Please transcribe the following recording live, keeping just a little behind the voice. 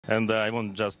And I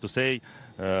want just to say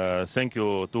thank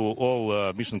you to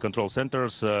all mission control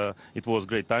centers. It was a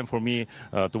great time for me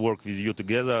to work with you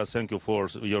together. Thank you for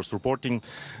your supporting,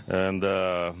 and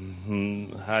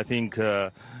I think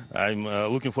I'm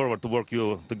looking forward to work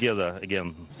you together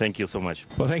again. Thank you so much.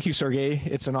 Well, thank you, Sergei.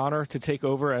 It's an honor to take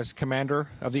over as commander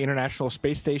of the International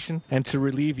Space Station and to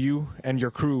relieve you and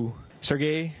your crew.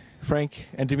 Sergei, Frank,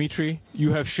 and Dmitry,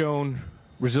 you have shown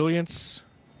resilience,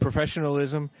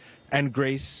 professionalism, and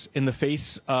grace in the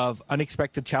face of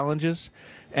unexpected challenges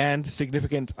and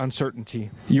significant uncertainty.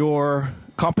 Your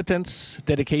competence,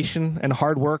 dedication, and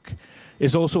hard work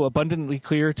is also abundantly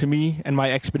clear to me and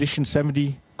my Expedition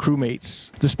 70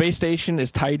 crewmates. The space station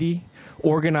is tidy,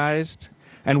 organized,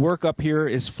 and work up here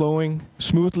is flowing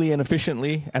smoothly and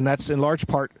efficiently, and that's in large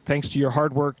part thanks to your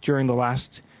hard work during the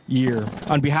last year.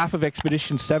 On behalf of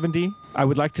Expedition 70, I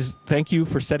would like to thank you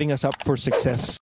for setting us up for success.